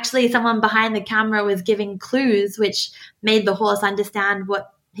actually someone behind the camera was giving clues which made the horse understand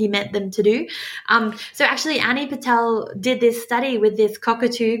what he meant them to do. So actually Annie Patel did this study with this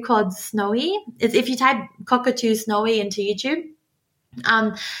cockatoo called Snowy. If you type cockatoo Snowy into YouTube,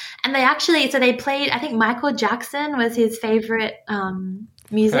 and they actually, so they played, I think Michael Jackson was his favorite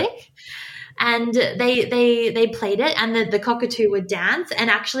music. And they played it, and the cockatoo would dance, and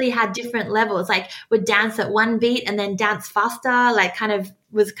actually had different levels, like would dance at one beat and then dance faster, like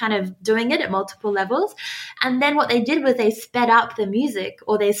was doing it at multiple levels. And then what they did was they sped up the music,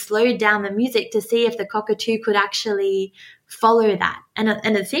 or they slowed down the music to see if the cockatoo could actually follow that. And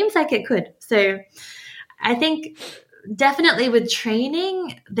it seems like it could. So I think definitely with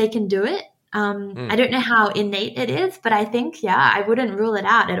training, they can do it. I don't know how innate it is, but I think, I wouldn't rule it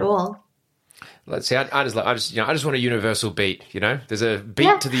out at all. Let's see. I just want a universal beat. There's a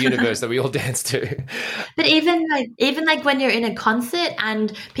beat to the universe that we all dance to. But even like when you're in a concert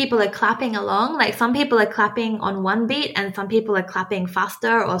and people are clapping along, like some people are clapping on one beat and some people are clapping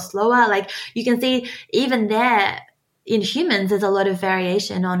faster or slower. Like you can see even there in humans, there's a lot of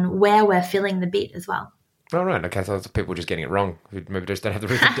variation on where we're feeling the beat as well. Oh, right. Okay, I thought people were just getting it wrong, who maybe just don't have the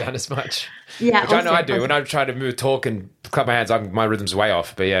rhythm down as much. Yeah. Which I know I do. When I try to talk and clap my hands, my rhythm's way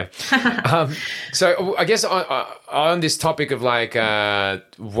off, but yeah. So I guess on this topic of like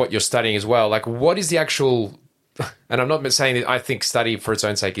what you're studying as well, like what is the actual, and I'm not saying that I think study for its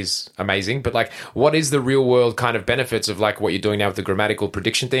own sake is amazing, but like what is the real world kind of benefits of like what you're doing now with the grammatical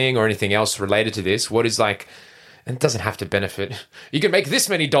prediction thing or anything else related to this? What is like, and it doesn't have to benefit. You can make this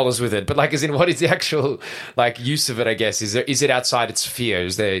many dollars with it, but like, as in, what is the actual like use of it? I guess is it outside its sphere?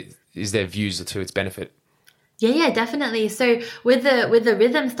 Is there views to its benefit? Yeah, definitely. So with the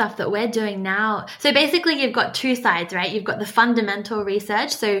rhythm stuff that we're doing now, so basically you've got two sides, right? You've got the fundamental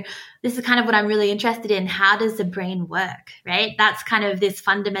research. So this is kind of what I'm really interested in. How does the brain work, right? That's kind of this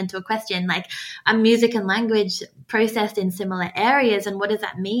fundamental question, like are music and language processed in similar areas, and what does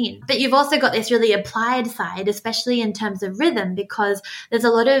that mean? But you've also got this really applied side, especially in terms of rhythm, because there's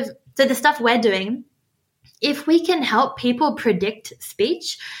a lot of, so the stuff we're doing, if we can help people predict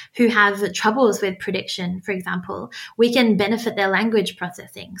speech who have troubles with prediction, for example, we can benefit their language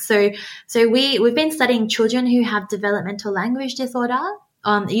processing. So we've been studying children who have developmental language disorder.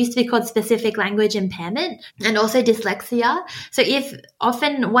 It used to be called specific language impairment, and also dyslexia. So if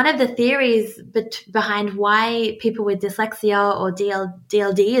often one of the theories behind why people with dyslexia or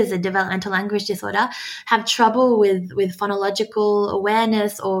DLD is a developmental language disorder have trouble with phonological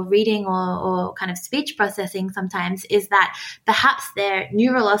awareness or reading or kind of speech processing sometimes is that perhaps their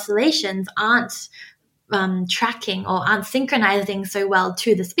neural oscillations aren't tracking or aren't synchronizing so well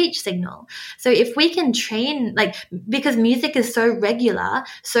to the speech signal. So if we can train, like, because music is so regular,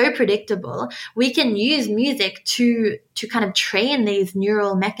 so predictable, we can use music to kind of train these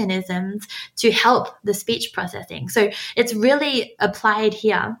neural mechanisms to help the speech processing. So it's really applied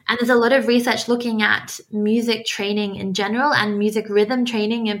here. And there's a lot of research looking at music training in general and music rhythm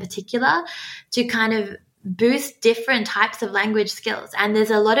training in particular to kind of boost different types of language skills. And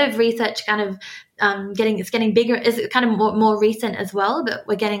there's a lot of research kind of getting bigger, is kind of more recent as well, but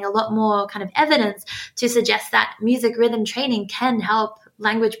we're getting a lot more kind of evidence to suggest that music rhythm training can help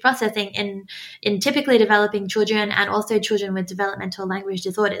language processing in typically developing children and also children with developmental language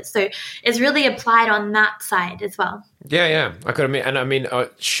disorders. So it's really applied on that side as well. Yeah. I mean,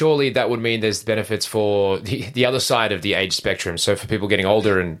 surely that would mean there's benefits for the other side of the age spectrum. So for people getting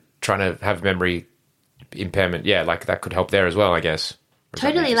older and trying to have memory impairment, like that could help there as well, I guess.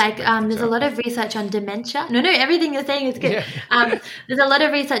 Totally. Like there's a lot of research on dementia. No, everything you're saying is good. Yeah. There's a lot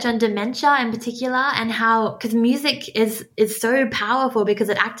of research on dementia in particular, and how, because music is so powerful because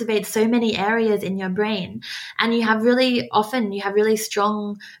it activates so many areas in your brain, and you have really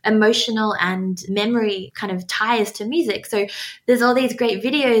strong emotional and memory kind of ties to music. So there's all these great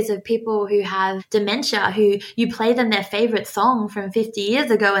videos of people who have dementia who you play them their favorite song from 50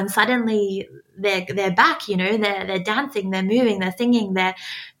 years ago and suddenly they're back, they're dancing, they're moving, they're singing,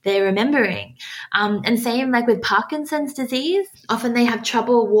 they're remembering. And same like with Parkinson's disease, often they have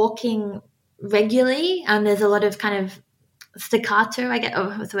trouble walking regularly. There's a lot of kind of staccato,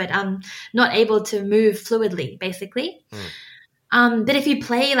 not able to move fluidly, basically. But if you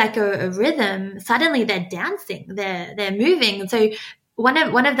play like a rhythm, suddenly they're dancing, they're moving. So one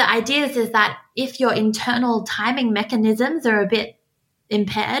of the ideas is that if your internal timing mechanisms are a bit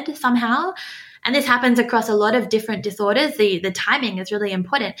impaired somehow, and this happens across a lot of different disorders, the timing is really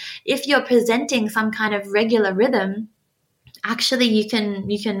important. If you're presenting some kind of regular rhythm actually you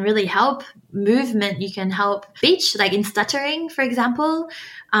can really help movement, you can help speech, like in stuttering, for example.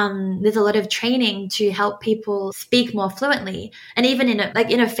 There's a lot of training to help people speak more fluently, and even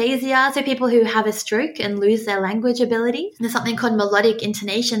in aphasia, so people who have a stroke and lose their language ability. There's something called melodic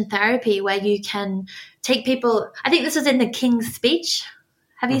intonation therapy, where you can take people. I think this was in The King's Speech.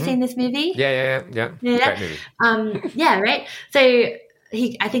 Have you seen this movie? Yeah. Great movie. Yeah, right. So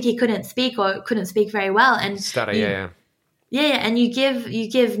I think he couldn't speak very well, and Stutter, Yeah, and you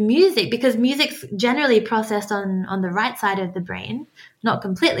give music, because music's generally processed on the right side of the brain, not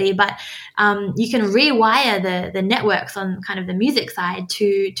completely, but you can rewire the networks on kind of the music side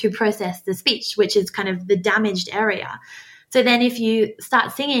to process the speech, which is kind of the damaged area. So then if you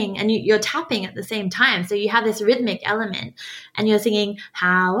start singing and you're tapping at the same time, so you have this rhythmic element and you're singing,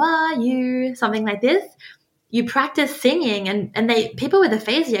 "How are you?" something like this. You practice singing, and people with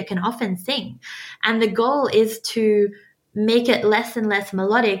aphasia can often sing. And the goal is to make it less and less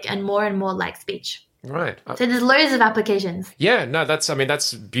melodic and more like speech. Right. So there's loads of applications. Yeah, no,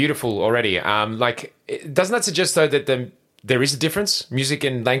 that's beautiful already. Doesn't that suggest, though, that there is a difference, music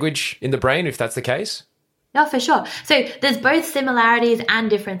and language, in the brain, if that's the case? No, for sure. So there's both similarities and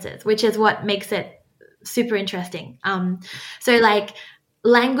differences, which is what makes it super interesting. So like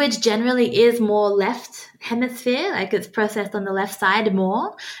language generally is more left hemisphere, like it's processed on the left side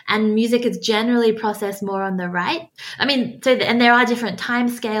more, and music is generally processed more on the right. I mean, and there are different time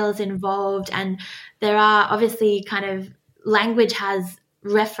scales involved, and there are obviously kind of language has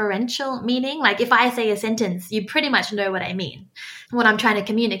referential meaning. Like if I say a sentence, you pretty much know what I mean, what I'm trying to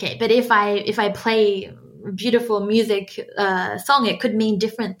communicate. But if I play beautiful music song, it could mean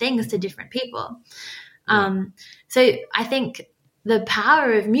different things to different people. So I think the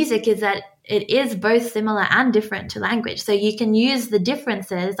power of music is that it is both similar and different to language. So you can use the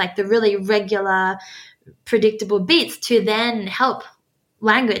differences, like the really regular, predictable beats, to then help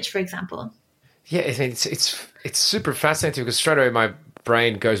language, for example. Yeah, it's super fascinating, because straight away my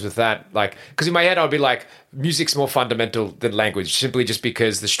brain goes with that. Like, because in my head I would be like, music's more fundamental than language, simply just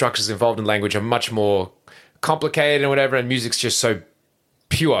because the structures involved in language are much more complicated and whatever, and music's just so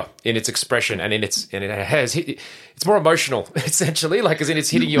pure in its expression and it's more emotional, essentially, like as in it's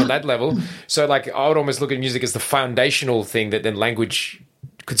hitting you on that level. So like I would almost look at music as the foundational thing that then language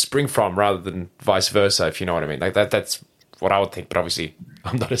could spring from, rather than vice versa, if you know what I mean. Like that's what I would think, but obviously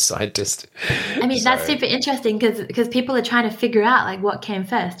I'm not a scientist. I mean, that's super interesting, because people are trying to figure out like what came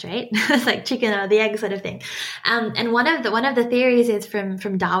first, right? It's like chicken or the egg sort of thing. And one of the theories is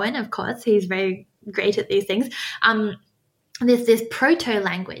from Darwin, of course. He's very great at these things. There's this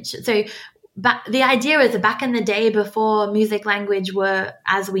proto-language. So the idea is that back in the day, before music language were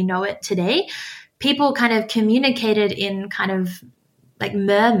as we know it today, people kind of communicated in kind of like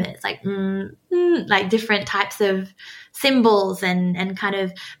murmurs, like like different types of symbols and kind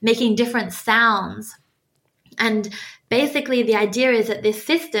of making different sounds. And basically the idea is that this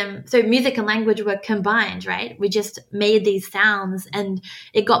system, so music and language were combined, right? We just made these sounds and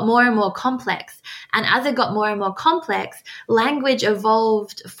it got more and more complex. And as it got more and more complex, language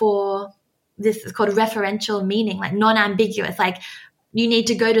evolved for this is called referential meaning, like non-ambiguous. Like you need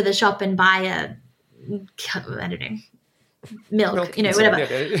to go to the shop and buy milk, you know, whatever.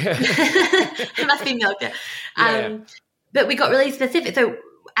 It must be milk. Yeah. But we got really specific. So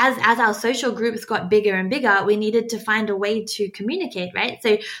as our social groups got bigger and bigger, we needed to find a way to communicate, right?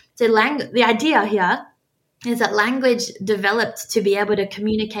 So the idea here is that language developed to be able to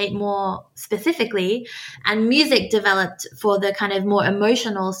communicate more specifically, and music developed for the kind of more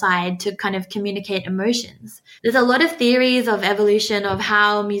emotional side to kind of communicate emotions. There's a lot of theories of evolution of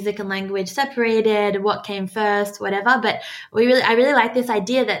how music and language separated, what came first, whatever. But I really like this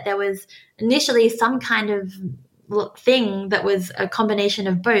idea that there was initially some kind of thing that was a combination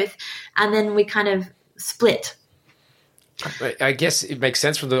of both, and then we kind of split. I guess it makes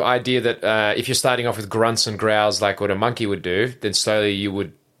sense from the idea that if you're starting off with grunts and growls like what a monkey would do, then slowly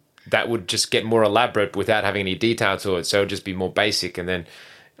that would just get more elaborate without having any detail to it. So it would just be more basic, and then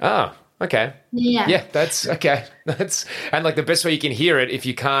okay, yeah, that's okay. And like the best way you can hear it, if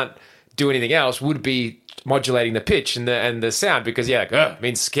you can't do anything else, would be modulating the pitch and the sound, because like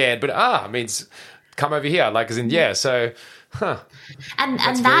means scared, but means come over here, like as in so and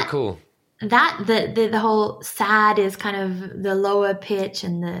that's that very cool. That the whole sad is kind of the lower pitch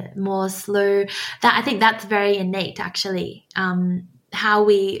and the more slow. That I think that's very innate, actually. How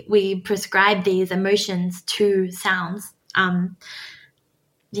we prescribe these emotions to sounds. So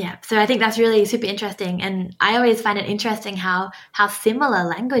I think that's really super interesting, and I always find it interesting how similar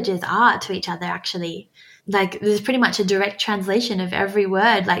languages are to each other. Actually, like there's pretty much a direct translation of every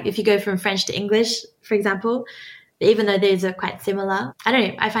word. Like if you go from French to English, for example, even though these are quite similar. I don't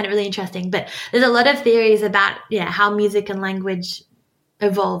know. I find it really interesting. But there's a lot of theories about, how music and language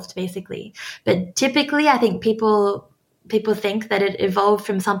evolved, basically. But typically, I think people think that it evolved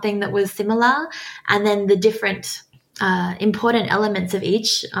from something that was similar, and then the different important elements of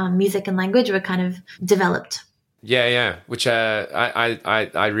each music and language were kind of developed. Yeah. Which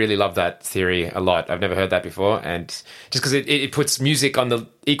I really love that theory a lot. I've never heard that before, and just because it puts music on the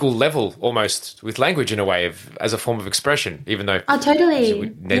equal level almost with language in a way as a form of expression, even though totally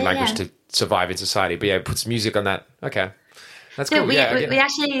we need language to survive in society. But it puts music on that. Okay. That's cool. We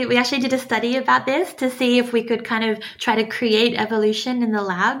actually did a study about this to see if we could kind of try to create evolution in the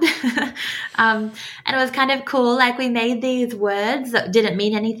lab. And it was kind of cool. Like, we made these words that didn't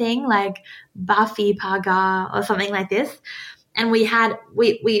mean anything, like Bafi Paga or something like this. And we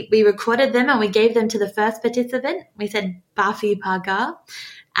recorded them and we gave them to the first participant. We said Bafi Paga,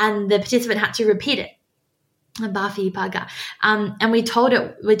 and the participant had to repeat it. Bafi Paga. And we told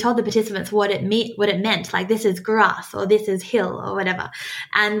the participants what it meant, like this is grass or this is hill or whatever.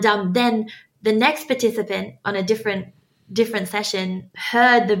 And then the next participant on a different session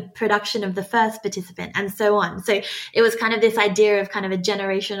heard the production of the first participant, and so on. So it was kind of this idea of kind of a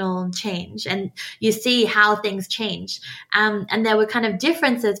generational change, and you see how things change. And there were kind of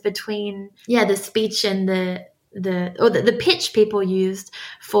differences between the speech and the pitch people used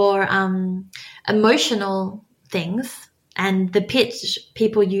for emotional things, and the pitch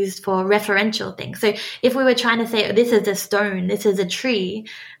people used for referential things. So if we were trying to say, this is a stone, this is a tree,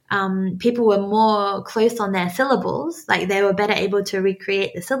 people were more close on their syllables, like they were better able to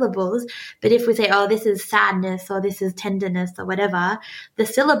recreate the syllables. But if we say, this is sadness or this is tenderness or whatever, the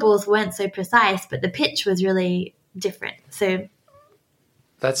syllables weren't so precise, but the pitch was really different. So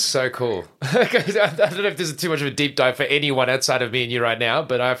that's so cool. I don't know if this is too much of a deep dive for anyone outside of me and you right now,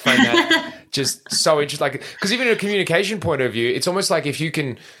 but I find that just so interesting. Like, because even in a communication point of view, it's almost like if you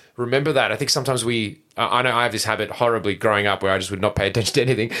can remember that. I think sometimes I know I have this habit horribly growing up where I just would not pay attention to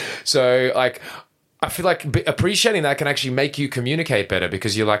anything. So like, I feel like appreciating that can actually make you communicate better,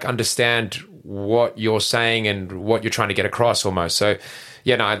 because you like understand what you're saying and what you're trying to get across almost. So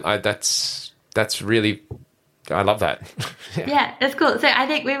that's really, I love that. Yeah, that's cool. So I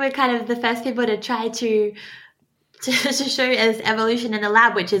think we were kind of the first people to try to show as evolution in the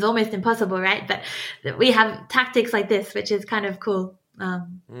lab, which is almost impossible, right? But we have tactics like this, which is kind of cool.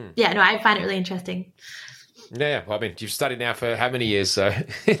 I find it really interesting. Yeah, well, I mean, you've studied now for how many years, so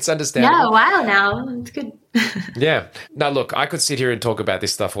it's understandable. Yeah, a while now. It's good. Yeah. Now, look, I could sit here and talk about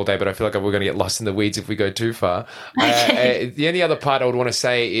this stuff all day, but I feel like we're going to get lost in the weeds if we go too far. Okay. The only other part I would want to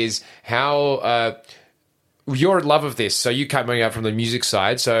say is how your love of this. So you coming out from the music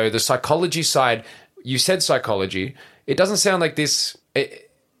side, so the psychology side, you said psychology. It doesn't sound like this...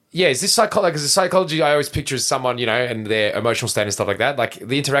 is this psychology? Because the psychology I always picture as someone, and their emotional state and stuff like that. Like,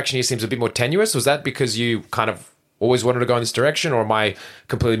 the interaction here seems a bit more tenuous. Was that because you kind of always wanted to go in this direction, or am I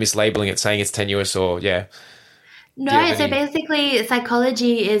completely mislabeling it, saying it's tenuous, or No, so basically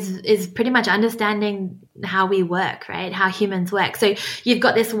psychology is pretty much understanding how we work, right? How humans work. So you've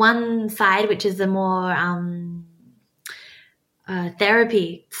got this one side, which is the more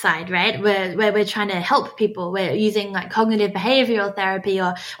therapy side, right? Where we're trying to help people. We're using like cognitive behavioral therapy,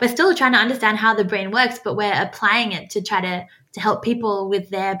 or we're still trying to understand how the brain works, but we're applying it to try to help people with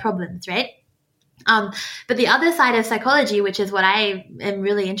their problems, right? But the other side of psychology, which is what I am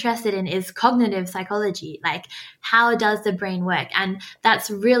really interested in, is cognitive psychology. Like, how does the brain work? And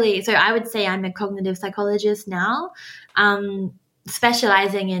that's really, so I would say I'm a cognitive psychologist now,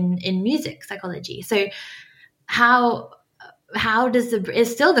 specializing in music psychology. So how does it's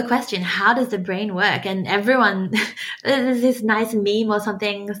still the question, how does the brain work? And everyone, there's this nice meme or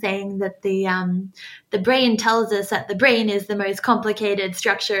something saying that the brain tells us that the brain is the most complicated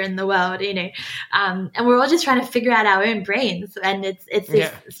structure in the world, and we're all just trying to figure out our own brains, and it's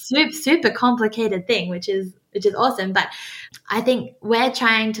this super complicated thing, which is awesome. But I think we're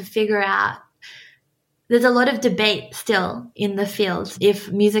trying to figure out, there's a lot of debate still in the field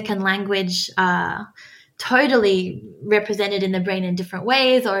if music and language are totally represented in the brain in different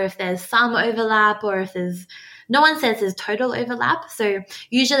ways, or if there's some overlap, or if no one says there's total overlap. So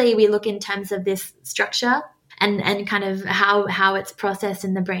usually we look in terms of this structure and kind of how it's processed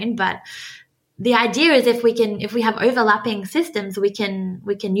in the brain. But the idea is if we have overlapping systems, we can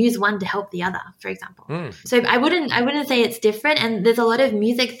use one to help the other, for example. So I wouldn't say it's different. And there's a lot of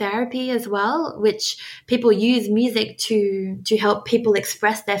music therapy as well, which people use music to help people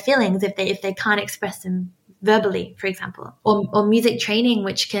express their feelings if they can't express them verbally, for example, or music training,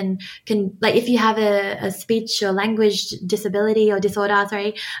 which can like if you have a speech or language disability or disorder,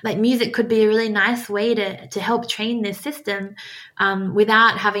 like music could be a really nice way to help train this system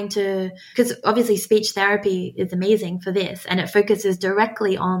without having to, because obviously speech therapy is amazing for this and it focuses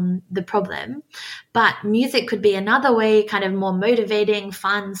directly on the problem. But music could be another way, kind of more motivating,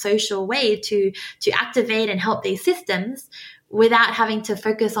 fun, social way to activate and help these systems without having to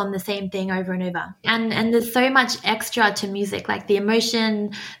focus on the same thing over and over. And there's so much extra to music, like the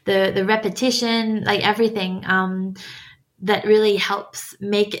emotion, the repetition, like everything that really helps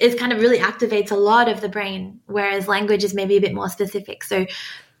it kind of really activates a lot of the brain, whereas language is maybe a bit more specific. So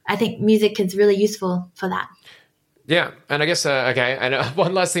I think music is really useful for that. Yeah, and I guess, okay, and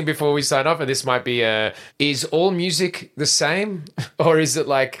one last thing before we sign off, and this might be, is all music the same? Or is it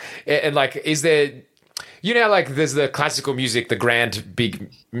like, and like, is there... You know, like there's the classical music, the grand,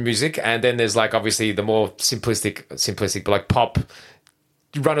 big music, and then there's like obviously the more simplistic, but like pop,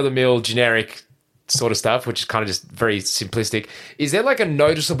 run-of-the-mill, generic sort of stuff, which is kind of just very simplistic. Is there like a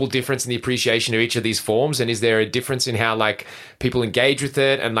noticeable difference in the appreciation of each of these forms? And is there a difference in how like people engage with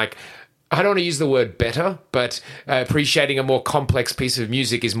it? And like, I don't want to use the word better, but appreciating a more complex piece of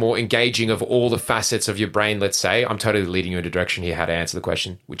music is more engaging of all the facets of your brain, let's say. I'm totally leading you in a direction here, how to answer the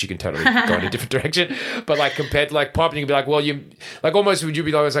question, which you can totally go in a different direction. But like compared to like pop, you can be like, well, you like almost would you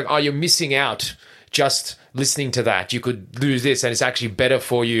be like, oh, you're missing out just listening to that. You could lose this and it's actually better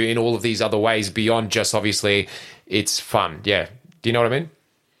for you in all of these other ways beyond just obviously it's fun. Yeah. Do you know what I mean?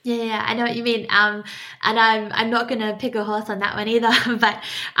 Yeah, I know what you mean. And I'm not going to pick a horse on that one either. But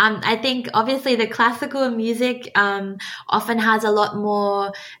I think obviously the classical music often has a lot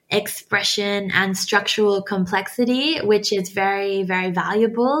more expression and structural complexity, which is very, very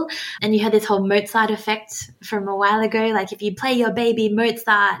valuable. And you had this whole Mozart effect from a while ago. Like if you play your baby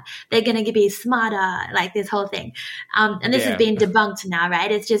Mozart, they're going to be smarter, like this whole thing. And this has been debunked now,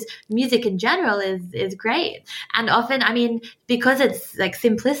 right? It's just music in general is great. And often, I mean, because it's like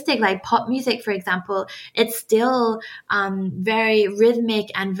simplistic, like pop music, for example, it's still very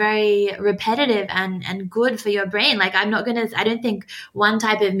rhythmic and very repetitive and good for your brain. Like I don't think one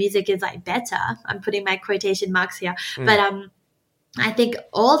type of music is like better. I'm putting my quotation marks here. But I think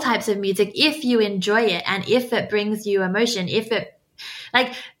all types of music, if you enjoy it and if it brings you emotion, if it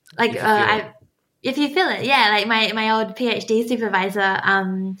if you feel it, yeah. Like my old PhD supervisor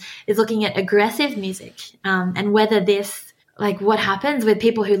is looking at aggressive music and whether this, like what happens with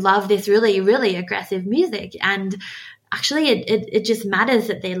people who love this really, really aggressive music. And actually it just matters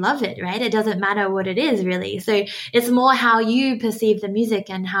that they love it, right? It doesn't matter what it is really. So it's more how you perceive the music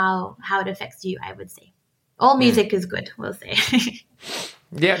and how it affects you, I would say. All music is good, we'll say.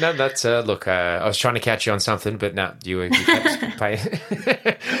 Yeah, no, that's, look, I was trying to catch you on something, but no, you pay.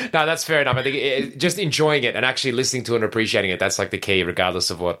 No, that's fair enough. I think just enjoying it and actually listening to it and appreciating it, that's like the key, regardless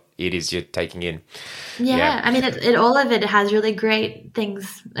of what it is you're taking in. Yeah. I mean, it all of it has really great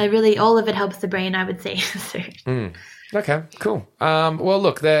things. All of it helps the brain, I would say. So. Okay, cool. Well,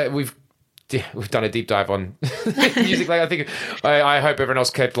 look, we've done a deep dive on music. Like I hope everyone else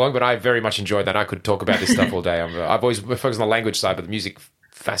kept along, but I very much enjoyed that. I could talk about this stuff all day. I've always focused on the language side, but the music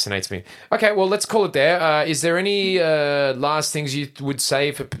fascinates me. Okay, well, let's call it there. Is there any last things you would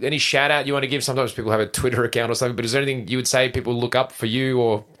say, for any shout out you want to give? Sometimes people have a Twitter account or something, but is there anything you would say people look up for you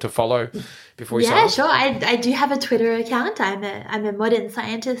or to follow before you sign off? Sure. I do have a Twitter account. I'm a modern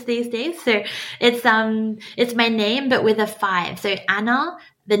scientist these days. So it's my name, but with a 5. So Anna,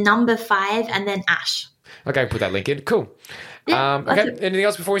 the number 5, and then Ash. Okay, put that link in. Cool. Yeah, okay, anything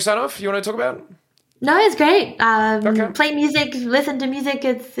else before we sign off you want to talk about? No, it's great. Play music, listen to music.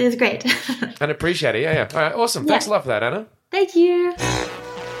 It's great. And appreciate it. Yeah. All right, awesome. Thanks a lot for that, Anna. Thank you.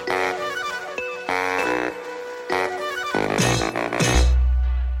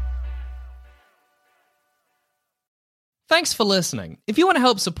 Thanks for listening. If you want to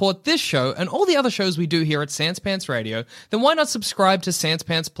help support this show and all the other shows we do here at Sans Pants Radio, then why not subscribe to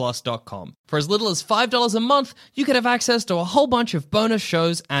SansPantsPlus.com? For as little as $5 a month, you could have access to a whole bunch of bonus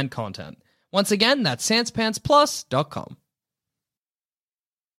shows and content. Once again, that's SansPantsPlus.com.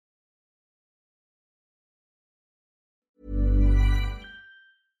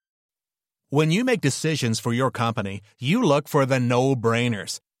 When you make decisions for your company, you look for the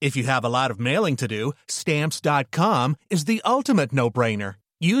no-brainers. If you have a lot of mailing to do, Stamps.com is the ultimate no-brainer.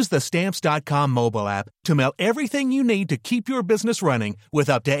 Use the Stamps.com mobile app to mail everything you need to keep your business running with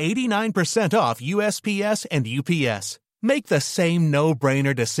up to 89% off USPS and UPS. Make the same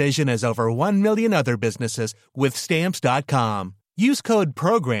no-brainer decision as over 1 million other businesses with Stamps.com. Use code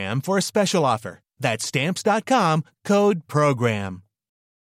PROGRAM for a special offer. That's Stamps.com, code PROGRAM.